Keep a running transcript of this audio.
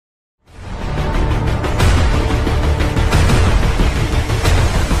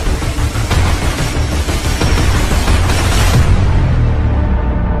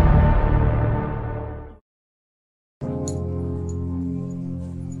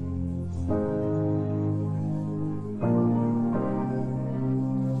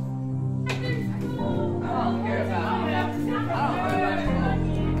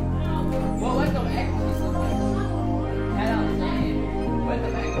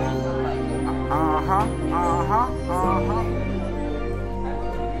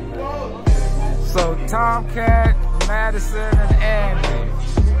So Tomcat, Madison, and Andy.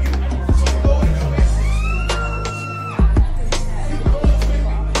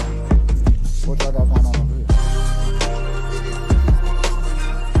 What y'all got going on over here?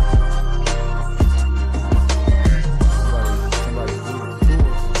 Somebody's doing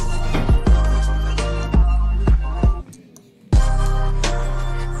tours.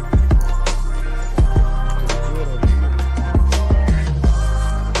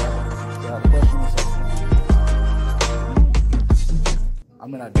 Got questions? I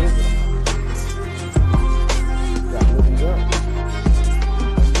mean, I did, but got looking up.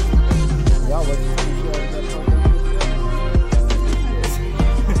 Y'all wait for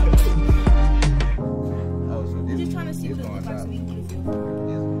Just trying to see what it looks like so we can get a feel for it.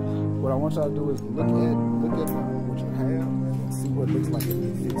 What I want y'all to do is look at what you have and see what it looks like if it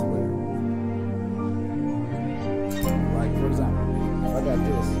fits where. Like for example, if I got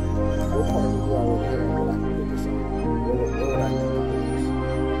this, what part of the wall over here would I can put this on? Where would I need to put this?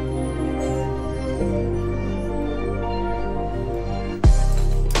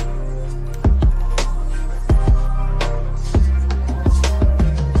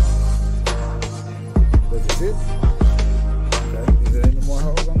 Does it fit? Okay. Is there any more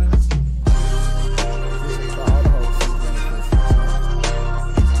holes on there? Try all the holes.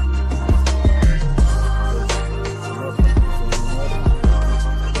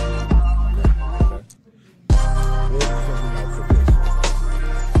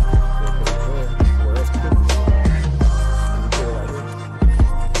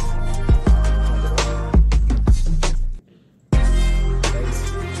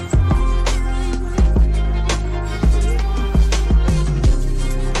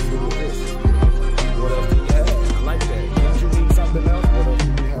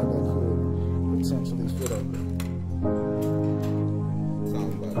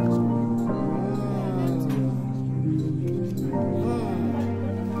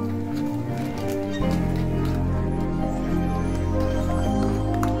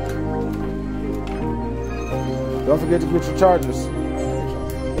 Don't forget to get your chargers.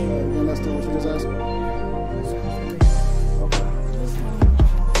 And that's still what you just asked. Okay.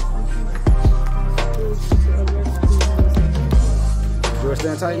 Does yours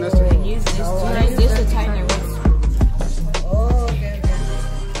stand tight, Nestor? Use this to tighten the wrist.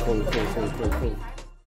 Cool.